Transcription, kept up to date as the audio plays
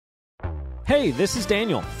Hey, this is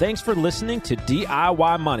Daniel. Thanks for listening to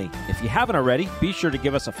DIY Money. If you haven't already, be sure to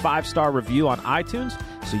give us a 5-star review on iTunes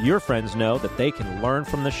so your friends know that they can learn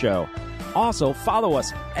from the show. Also, follow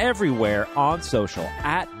us everywhere on social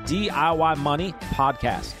at DIY Money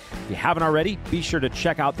Podcast. If you haven't already, be sure to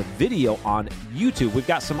check out the video on YouTube. We've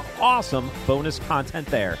got some awesome bonus content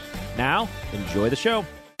there. Now, enjoy the show.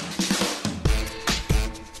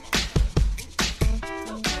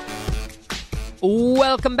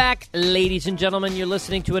 Welcome back, ladies and gentlemen. You're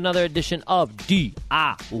listening to another edition of DIY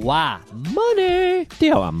Money.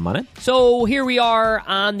 DIY Money. So here we are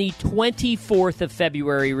on the 24th of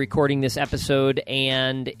February recording this episode,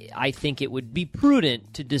 and I think it would be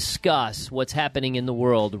prudent to discuss what's happening in the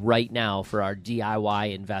world right now for our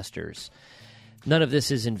DIY investors. None of this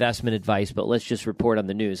is investment advice, but let's just report on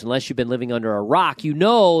the news. Unless you've been living under a rock, you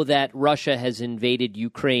know that Russia has invaded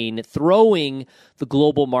Ukraine, throwing the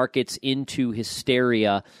global markets into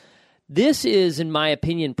hysteria. This is, in my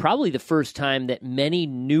opinion, probably the first time that many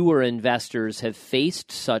newer investors have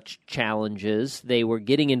faced such challenges. They were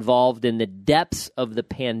getting involved in the depths of the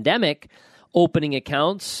pandemic, opening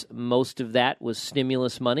accounts. Most of that was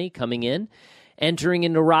stimulus money coming in. Entering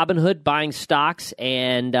into Robinhood, buying stocks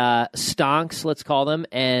and stonks, let's call them,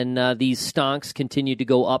 and these stonks continue to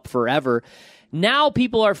go up forever. Now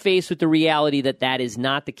people are faced with the reality that that is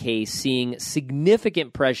not the case, seeing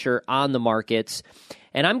significant pressure on the markets.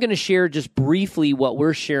 And I'm going to share just briefly what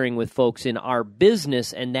we're sharing with folks in our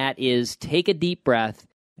business, and that is take a deep breath,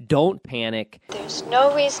 don't panic. There's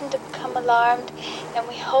no reason to become alarmed, and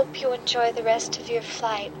we hope you enjoy the rest of your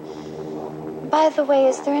flight. By the way,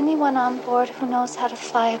 is there anyone on board who knows how to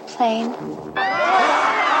fly a plane?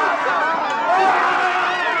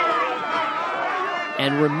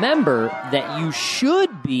 And remember that you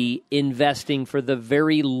should be investing for the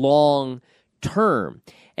very long term.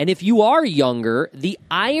 And if you are younger, the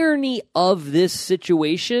irony of this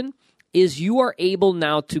situation is you are able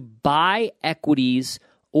now to buy equities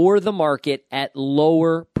or the market at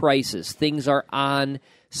lower prices. Things are on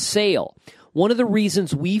sale. One of the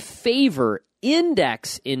reasons we favor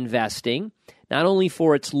index investing, not only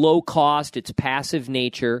for its low cost, its passive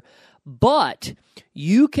nature, but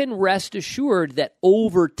you can rest assured that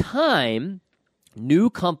over time,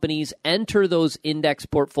 new companies enter those index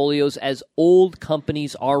portfolios as old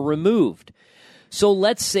companies are removed. So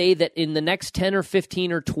let's say that in the next 10 or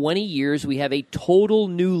 15 or 20 years, we have a total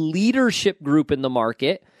new leadership group in the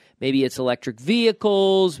market. Maybe it's electric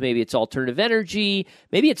vehicles, maybe it's alternative energy,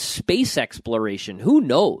 maybe it's space exploration. Who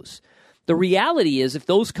knows? The reality is if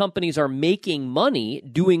those companies are making money,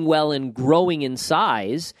 doing well and growing in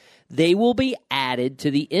size, they will be added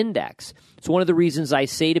to the index. It's one of the reasons I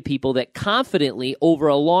say to people that confidently over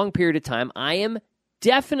a long period of time, I am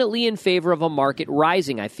definitely in favor of a market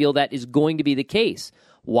rising. I feel that is going to be the case.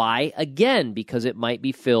 Why? Again, because it might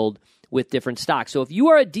be filled with different stocks. So if you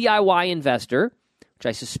are a DIY investor, which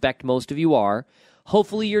I suspect most of you are,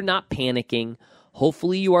 hopefully you're not panicking.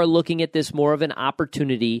 Hopefully you are looking at this more of an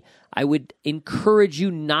opportunity. I would encourage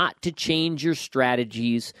you not to change your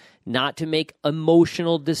strategies, not to make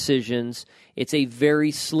emotional decisions. It's a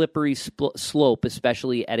very slippery slope,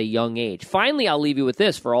 especially at a young age. Finally, I'll leave you with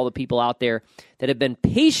this for all the people out there that have been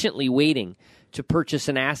patiently waiting to purchase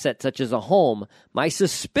an asset such as a home. My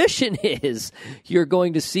suspicion is you're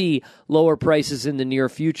going to see lower prices in the near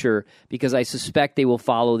future because I suspect they will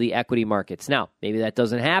follow the equity markets. Now, maybe that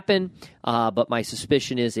doesn't happen, but my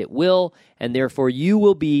suspicion is it will, and therefore you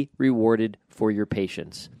will be rewarded for your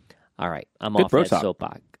patience. All right, I'm off that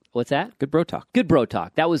soapbox. What's that? Good bro talk. Good bro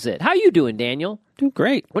talk. That was it. How are you doing, Daniel? Doing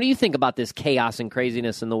great. What do you think about this chaos and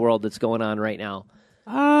craziness in the world that's going on right now?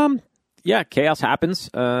 Yeah, chaos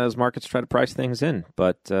happens as markets try to price things in,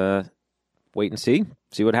 but wait and see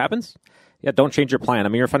what happens. Yeah, don't change your plan. I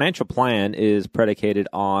mean, your financial plan is predicated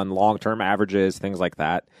on long-term averages, things like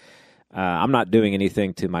that. I'm not doing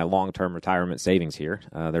anything to my long-term retirement savings here.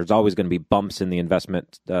 There's always going to be bumps in the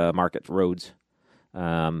investment market roads.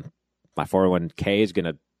 My 401k is going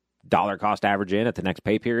to dollar cost average in at the next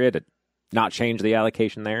pay period, not change the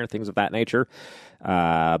allocation there, things of that nature.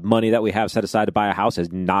 Money that we have set aside to buy a house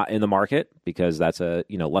is not in the market because that's a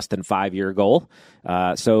less than 5-year goal.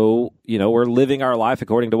 So we're living our life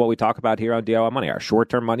according to what we talk about here on DIY Money. Our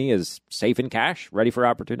short-term money is safe in cash, ready for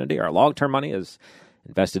opportunity. Our long-term money is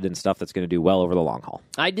invested in stuff that's going to do well over the long haul.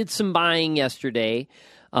 I did some buying yesterday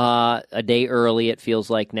a day early, it feels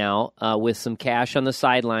like now, with some cash on the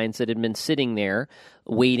sidelines that had been sitting there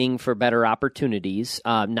waiting for better opportunities,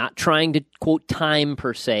 not trying to, quote, time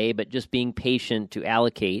per se, but just being patient to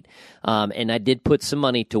allocate. And I did put some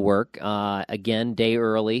money to work. Again, day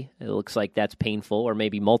early. It looks like that's painful, or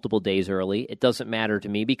maybe multiple days early. It doesn't matter to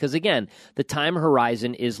me because, again, the time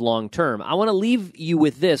horizon is long term. I want to leave you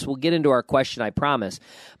with this. We'll get into our question, I promise.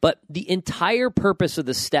 But the entire purpose of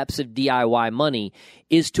the steps of DIY money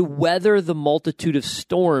is to weather the multitude of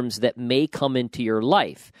storms that may come into your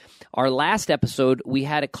life. Our last episode, we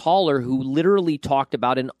had a caller who literally talked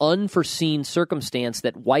about an unforeseen circumstance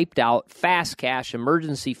that wiped out Fast Cash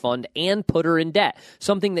Emergency Fund and put her in debt,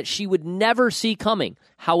 something that she would never see coming.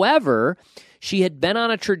 However, she had been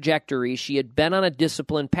on a trajectory. She had been on a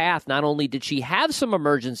disciplined path. Not only did she have some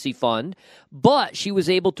emergency fund, but she was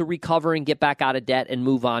able to recover and get back out of debt and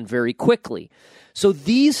move on very quickly. So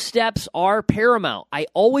these steps are paramount. I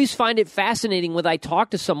always find it fascinating when I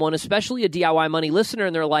talk to someone, especially a DIY money listener,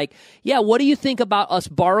 and they're like, yeah, what do you think about us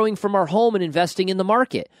borrowing from our home and investing in the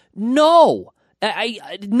market? No.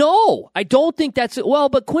 I don't think that's it. Well,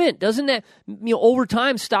 but Quint, doesn't that, over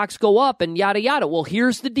time stocks go up and yada yada. Well,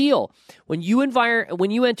 here's the deal. When you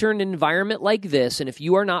enter an environment like this, and if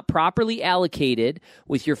you are not properly allocated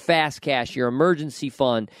with your fast cash, your emergency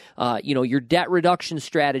fund, your debt reduction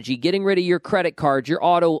strategy, getting rid of your credit cards, your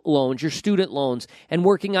auto loans, your student loans, and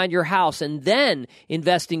working on your house, and then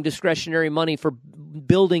investing discretionary money for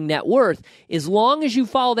building net worth, as long as you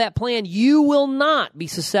follow that plan, you will not be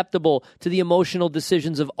susceptible to the emotional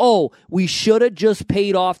decisions of, we should have just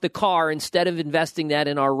paid off the car instead of investing that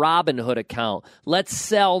in our Robinhood account. Let's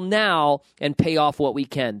sell now and pay off what we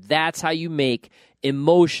can. That's how you make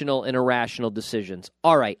emotional and irrational decisions.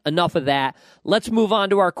 All right, enough of that. Let's move on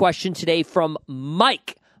to our question today from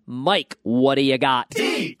Mike. Mike, what do you got?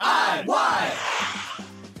 DIY!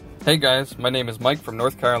 Hey guys, my name is Mike from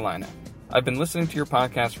North Carolina. I've been listening to your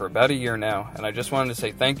podcast for about a year now, and I just wanted to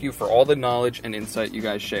say thank you for all the knowledge and insight you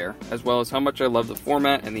guys share, as well as how much I love the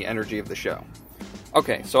format and the energy of the show.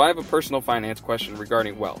 Okay, so I have a personal finance question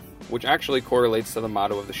regarding wealth, which actually correlates to the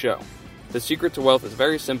motto of the show. The secret to wealth is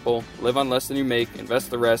very simple: live on less than you make, invest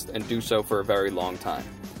the rest, and do so for a very long time.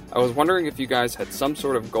 I was wondering if you guys had some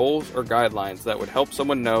sort of goals or guidelines that would help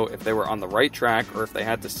someone know if they were on the right track or if they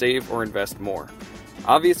had to save or invest more.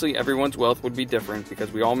 Obviously, everyone's wealth would be different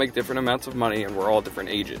because we all make different amounts of money and we're all different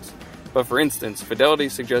ages. But for instance, Fidelity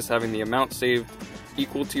suggests having the amount saved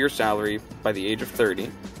equal to your salary by the age of 30,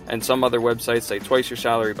 and some other websites say twice your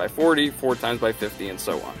salary by 40, 4 times by 50, and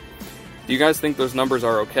so on. Do you guys think those numbers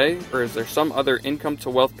are okay, or is there some other income to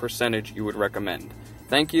wealth percentage you would recommend?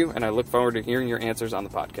 Thank you, and I look forward to hearing your answers on the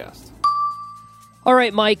podcast. All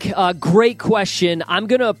right, Mike, great question. I'm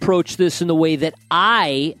going to approach this in the way that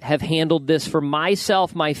I have handled this for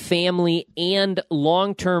myself, my family, and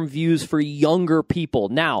long-term views for younger people.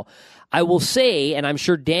 Now, I will say, and I'm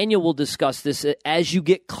sure Daniel will discuss this, as you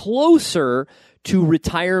get closer to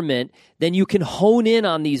retirement, then you can hone in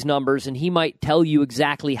on these numbers, and he might tell you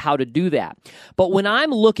exactly how to do that. But when I'm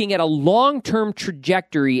looking at a long-term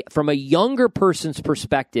trajectory from a younger person's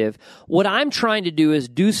perspective, what I'm trying to do is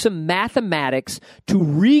do some mathematics to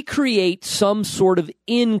recreate some sort of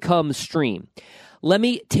income stream. Let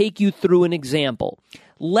me take you through an example.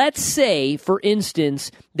 Let's say, for instance,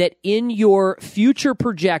 that in your future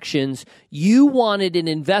projections, you wanted an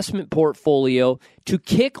investment portfolio to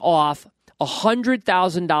kick off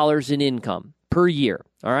 $100,000 in income per year,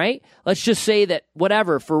 all right? Let's just say that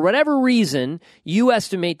for whatever reason, you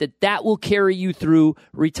estimate that will carry you through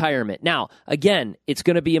retirement. Now, again, it's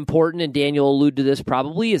going to be important, and Daniel will allude to this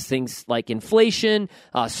probably, is things like inflation,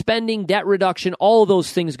 spending, debt reduction, all of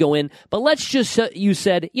those things go in. But let's just, you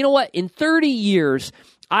said, you know what, in 30 years,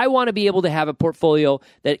 I want to be able to have a portfolio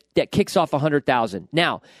that kicks off $100,000.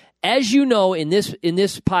 Now, as you know, in this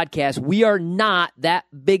podcast, we are not that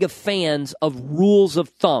big of fans of rules of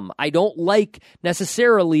thumb. I don't like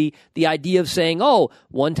necessarily the idea of saying,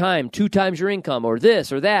 1 time, 2 times your income, or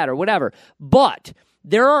this or that or whatever. But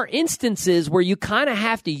there are instances where you kind of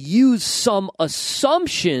have to use some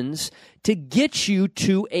assumptions to get you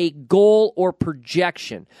to a goal or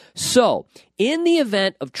projection. So, in the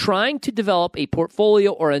event of trying to develop a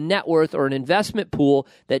portfolio or a net worth or an investment pool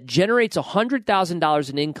that generates $100,000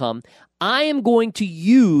 in income, I am going to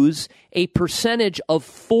use a percentage of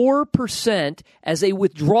 4% as a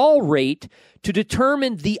withdrawal rate to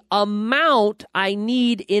determine the amount I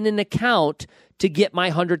need in an account to get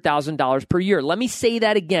my $100,000 per year. Let me say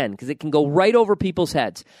that again, because it can go right over people's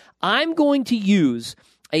heads. I'm going to use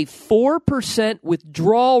a 4%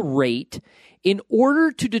 withdrawal rate in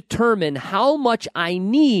order to determine how much I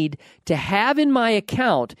need to have in my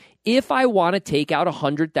account if I want to take out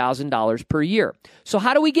 $100,000 per year. So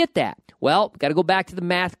how do we get that? Well, got to go back to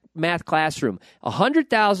the math classroom.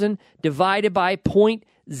 100,000 divided by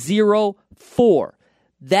 0.04.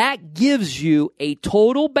 That gives you a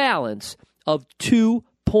total balance of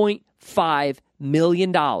 $2.5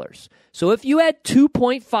 million. So if you had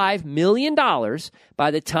 $2.5 million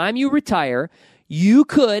by the time you retire, you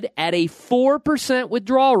could, at a 4%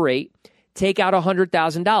 withdrawal rate, take out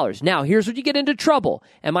 $100,000. Now, here's where you get into trouble.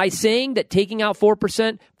 Am I saying that taking out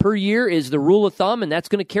 4% per year is the rule of thumb and that's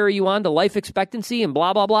going to carry you on to life expectancy and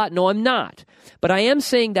blah, blah, blah? No, I'm not. But I am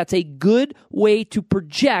saying that's a good way to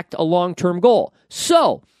project a long-term goal.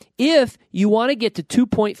 So, if you want to get to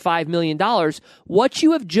 $2.5 million, what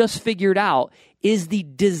you have just figured out is the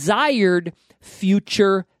desired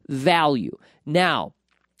future value. Now,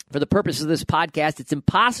 for the purpose of this podcast, it's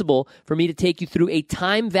impossible for me to take you through a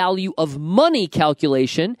time value of money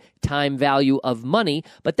calculation, time value of money,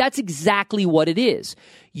 but that's exactly what it is.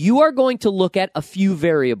 You are going to look at a few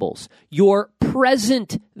variables. Your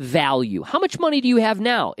present value. How much money do you have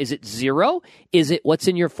now? Is it zero? Is it what's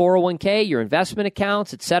in your 401k, your investment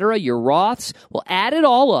accounts, etc., your Roths? Well, add it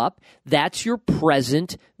all up. That's your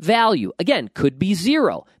present value. Again, could be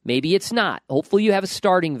zero. Maybe it's not. Hopefully you have a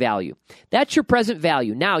starting value. That's your present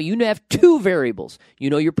value. Now, you have two variables. You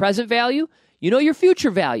know your present value. You know your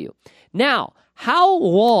future value. Now, how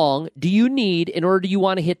long do you need in order you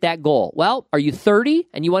want to hit that goal? Well, are you 30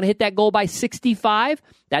 and you want to hit that goal by 65?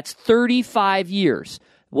 That's 35 years.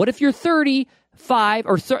 What if you're 30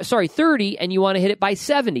 and you want to hit it by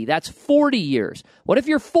 70? That's 40 years. What if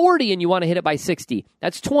you're 40 and you want to hit it by 60?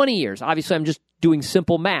 That's 20 years. Obviously, I'm just doing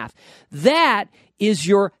simple math. That is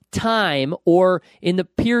your time, or in the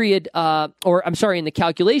period, in the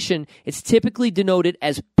calculation, it's typically denoted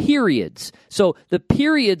as periods. So the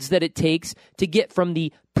periods that it takes to get from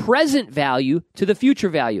the present value to the future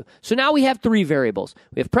value. So now we have three variables.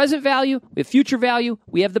 We have present value, we have future value,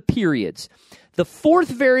 we have the periods. The fourth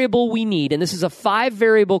variable we need, and this is a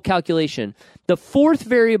 5-variable calculation, the fourth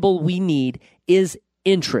variable we need is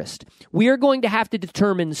interest. We are going to have to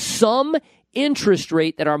determine some interest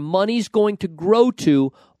rate that our money's going to grow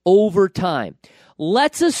to over time.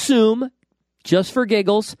 Let's assume, just for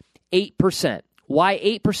giggles, 8%. Why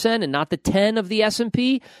 8% and not the 10 of the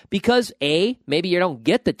S&P? Because A, maybe you don't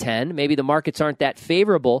get the 10, maybe the markets aren't that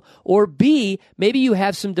favorable, or B, maybe you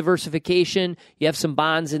have some diversification, you have some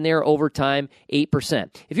bonds in there over time, 8%.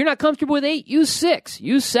 If you're not comfortable with 8, use 6,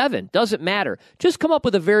 use 7, doesn't matter. Just come up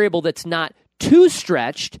with a variable that's not too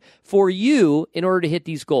stretched for you in order to hit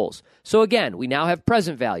these goals. So again, we now have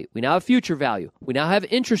present value, we now have future value, we now have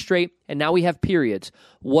interest rate, and now we have periods.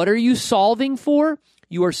 What are you solving for?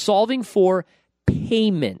 You are solving for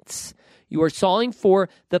payments. You are solving for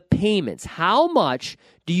the payments. How much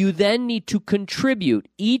do you then need to contribute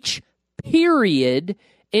each period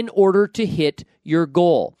in order to hit your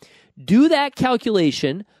goal? Do that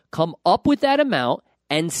calculation, come up with that amount,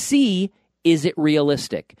 and see, is it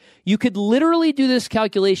realistic? You could literally do this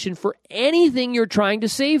calculation for anything you're trying to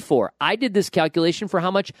save for. I did this calculation for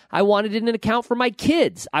how much I wanted in an account for my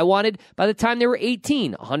kids. I wanted, by the time they were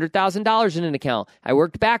 18, $100,000 in an account. I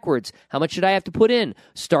worked backwards. How much should I have to put in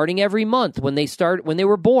starting every month when they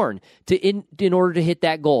were born in order to hit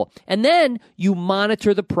that goal? And then you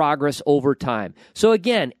monitor the progress over time. So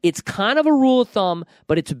again, it's kind of a rule of thumb,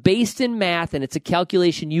 but it's based in math and it's a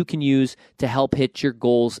calculation you can use to help hit your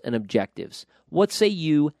goals and objectives. What say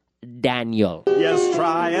you, Daniel? Yes,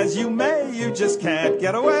 try as you may, you just can't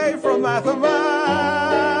get away from mathematics.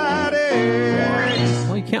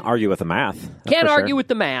 Well, you can't argue with the math. Can't argue with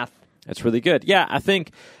the math. It's really good. Yeah, I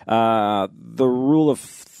think the rule of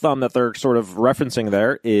thumb that they're sort of referencing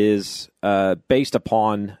there is based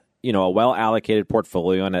upon, a well-allocated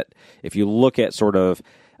portfolio. And if you look at sort of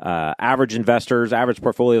average investors, average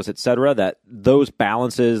portfolios, et cetera, that those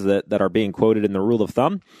balances that are being quoted in the rule of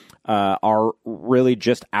thumb are really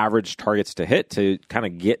just average targets to hit to kind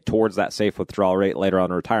of get towards that safe withdrawal rate later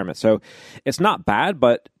on in retirement. So it's not bad,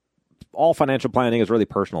 but all financial planning is really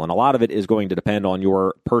personal, and a lot of it is going to depend on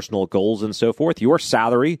your personal goals and so forth. Your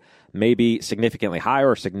salary may be significantly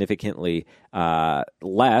higher or significantly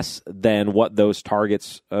less than what those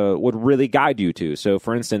targets would really guide you to. So,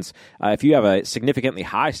 for instance, if you have a significantly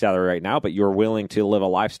high salary right now, but you're willing to live a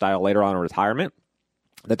lifestyle later on in retirement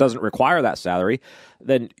that doesn't require that salary,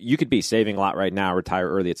 then you could be saving a lot right now, retire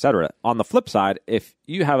early, et cetera. On the flip side, if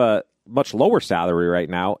you have a much lower salary right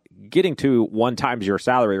now, getting to 1 times your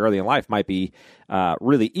salary early in life might be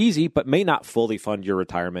really easy, but may not fully fund your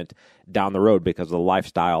retirement down the road because of the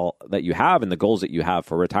lifestyle that you have and the goals that you have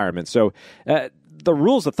for retirement. So the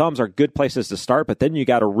rules of thumbs are good places to start, but then you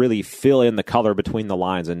got to really fill in the color between the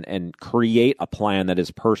lines and create a plan that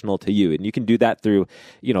is personal to you. And you can do that through,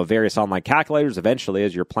 various online calculators. Eventually,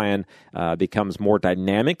 as your plan becomes more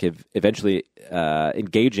dynamic, eventually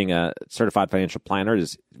engaging a certified financial planner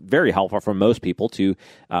is very helpful for most people to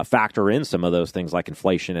factor in some of those things like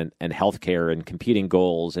inflation and healthcare and competing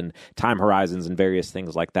goals and time horizons and various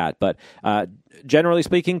things like that. But generally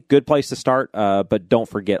speaking, good place to start, but don't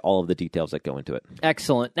forget all of the details that go into it.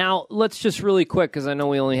 Excellent. Now, let's just really quick, because I know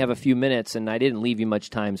we only have a few minutes, and I didn't leave you much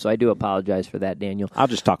time, so I do apologize for that, Daniel. I'll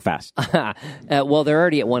just talk fast. Well, they're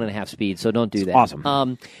already at 1.5 speed, so don't do that.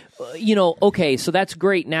 Awesome. Okay, so that's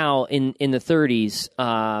great now in the 30s,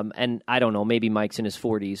 and I don't know, maybe Mike's in his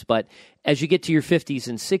 40s, but as you get to your 50s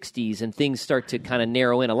and 60s and things start to kind of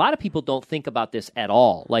narrow in, a lot of people don't think about this at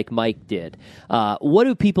all, like Mike did. What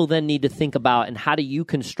do people then need to think about, and how do you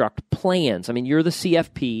construct plans? I mean, you're the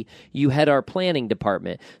CFP, you head our planning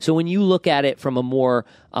department. So when you look at it from a more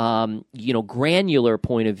granular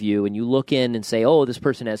point of view, and you look in and say, oh, this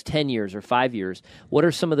person has 10 years or 5 years, what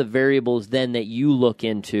are some of the variables then that you look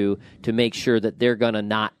into to make sure that they're going to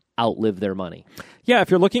not outlive their money? Yeah,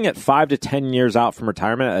 if you're looking at 5 to 10 years out from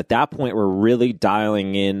retirement, at that point, we're really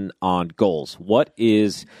dialing in on goals. What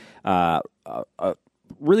is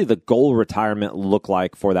really the goal retirement look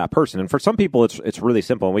like for that person? And for some people, it's really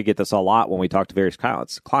simple. And we get this a lot when we talk to various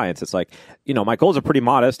clients. It's like, my goals are pretty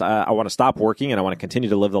modest. I want to stop working and I want to continue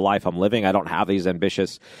to live the life I'm living. I don't have these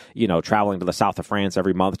ambitious, traveling to the south of France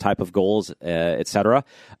every month type of goals, et cetera.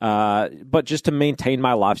 But just to maintain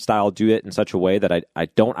my lifestyle, do it in such a way that I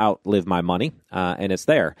don't outlive my money, and it's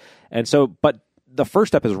there. And so, but the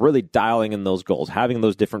first step is really dialing in those goals, having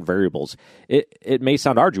those different variables. It may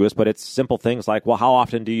sound arduous, but it's simple things like, well, how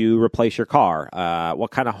often do you replace your car?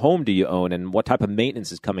 What kind of home do you own? And what type of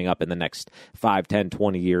maintenance is coming up in the next 5, 10,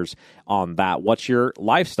 20 years on that? What's your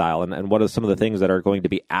lifestyle? And what are some of the things that are going to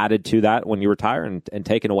be added to that when you retire and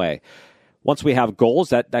taken away? Once we have goals,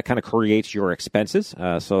 that kind of creates your expenses,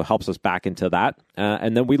 so it helps us back into that.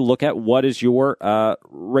 And then we look at what is your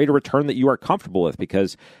rate of return that you are comfortable with,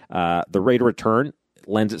 because the rate of return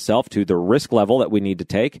lends itself to the risk level that we need to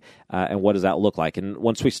take, and what does that look like? And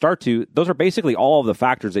once we start to, those are basically all of the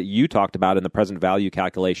factors that you talked about in the present value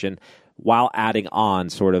calculation, while adding on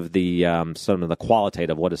sort of the some of the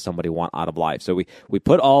qualitative, what does somebody want out of life? So we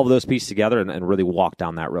put all of those pieces together and really walk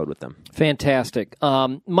down that road with them. Fantastic.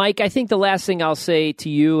 Mike, I think the last thing I'll say to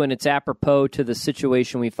you, and it's apropos to the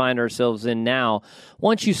situation we find ourselves in now,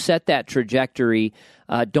 once you set that trajectory,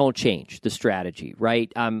 don't change the strategy,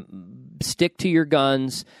 right? Stick to your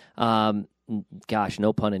guns. Gosh,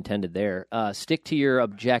 no pun intended there. Stick to your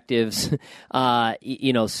objectives,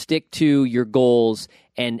 stick to your goals,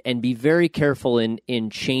 and be very careful in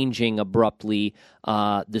changing abruptly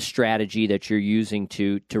the strategy that you're using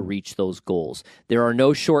to reach those goals. There are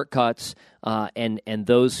no shortcuts, and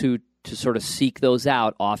those who to sort of seek those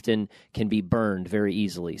out often can be burned very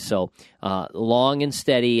easily. So long and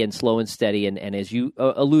steady and slow and steady. And as you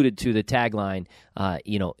alluded to, the tagline,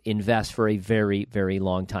 invest for a very, very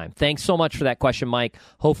long time. Thanks so much for that question, Mike.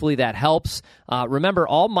 Hopefully that helps. Remember,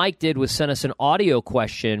 all Mike did was send us an audio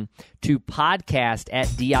question to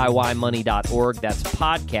podcast@DIYmoney.org. That's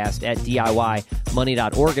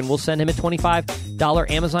podcast@DIYmoney.org. And we'll send him a $25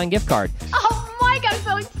 Amazon gift card. Oh, Mike, I'm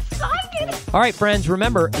so excited. All right, friends,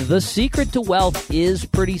 remember, the secret to wealth is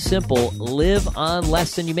pretty simple. Live on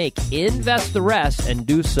less than you make. Invest the rest and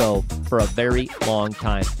do so for a very long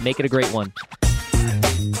time. Make it a great one.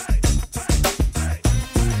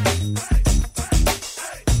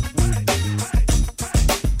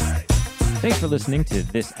 Thanks for listening to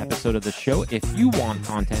this episode of the show. If you want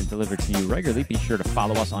content delivered to you regularly, be sure to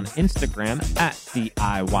follow us on Instagram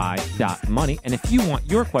 @DIY.money. And if you want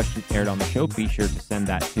your question aired on the show, be sure to send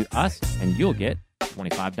that to us, and you'll get a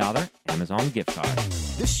 $25 Amazon gift card.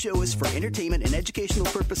 This show is for entertainment and educational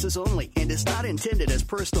purposes only and is not intended as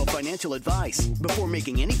personal financial advice. Before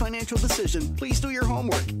making any financial decision, please do your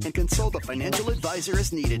homework and consult a financial advisor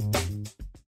as needed.